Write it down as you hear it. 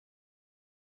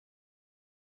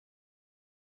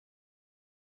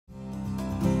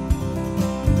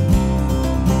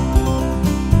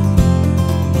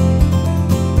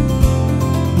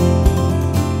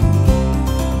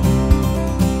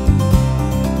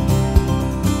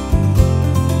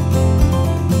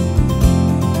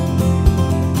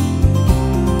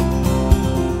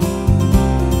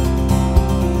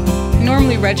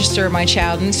register my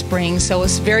child in spring, so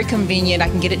it's very convenient. I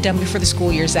can get it done before the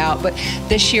school year's out, but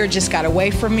this year just got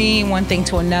away from me, one thing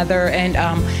to another, and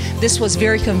this was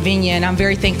very convenient. I'm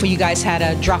very thankful you guys had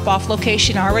a drop-off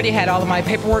location. I already had all of my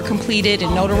paperwork completed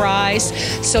and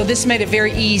notarized, so this made it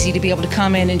very easy to be able to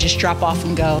come in and just drop off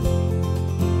and go.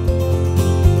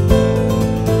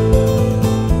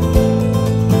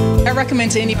 I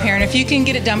recommend to any parent, if you can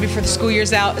get it done before the school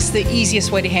year's out, it's the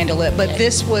easiest way to handle it, but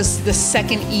this was the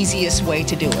second easiest way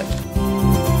to do it.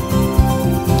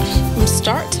 From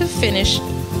start to finish,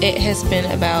 it has been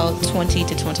about 20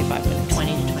 to 25 minutes.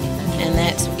 20 to 25 minutes. And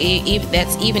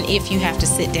that's even if you have to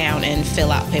sit down and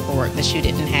fill out paperwork that you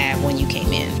didn't have when you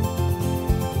came in.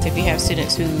 So if you have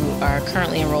students who are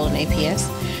currently enrolled in APS,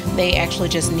 they actually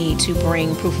just need to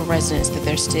bring proof of residence that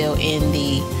they're still in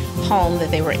the home that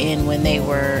they were in when they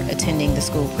were attending the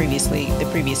school the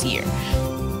previous year.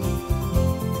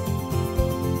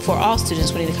 For all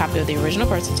students, we need a copy of the original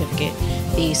birth certificate,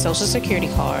 the Social Security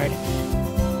card.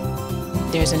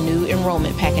 There's a new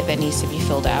enrollment packet that needs to be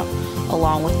filled out,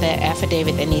 along with that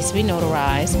affidavit that needs to be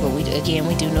notarized, but we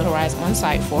do notarize on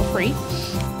site for free.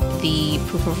 The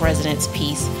proof of residence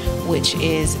piece, which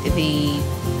is the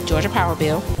Georgia Power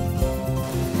Bill,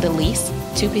 the lease,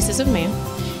 2 pieces of mail,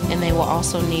 and they will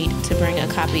also need to bring a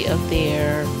copy of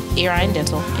their ear, eye, and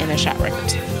dental and their shot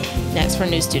records. That's for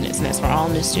new students, and that's for all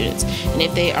new students. And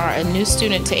if they are a new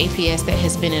student to APS that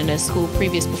has been in a school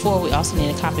before, we also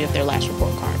need a copy of their last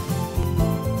report card.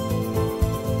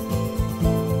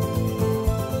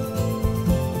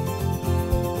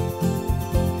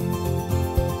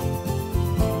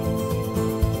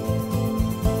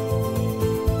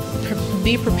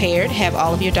 Be prepared, have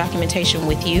all of your documentation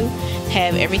with you,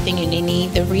 have everything you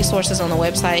need, the resources on the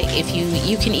website. If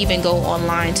you can even go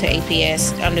online to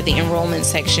APS under the enrollment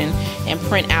section and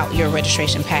print out your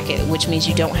registration packet, which means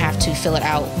you don't have to fill it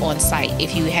out on site.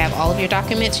 If you have all of your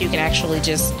documents, you can actually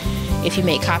just, if you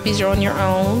make copies, you're on your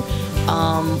own.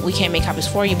 We can't make copies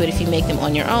for you, but if you make them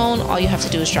on your own, all you have to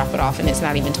do is drop it off, and it's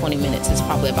not even 20 minutes, it's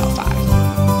probably about 5.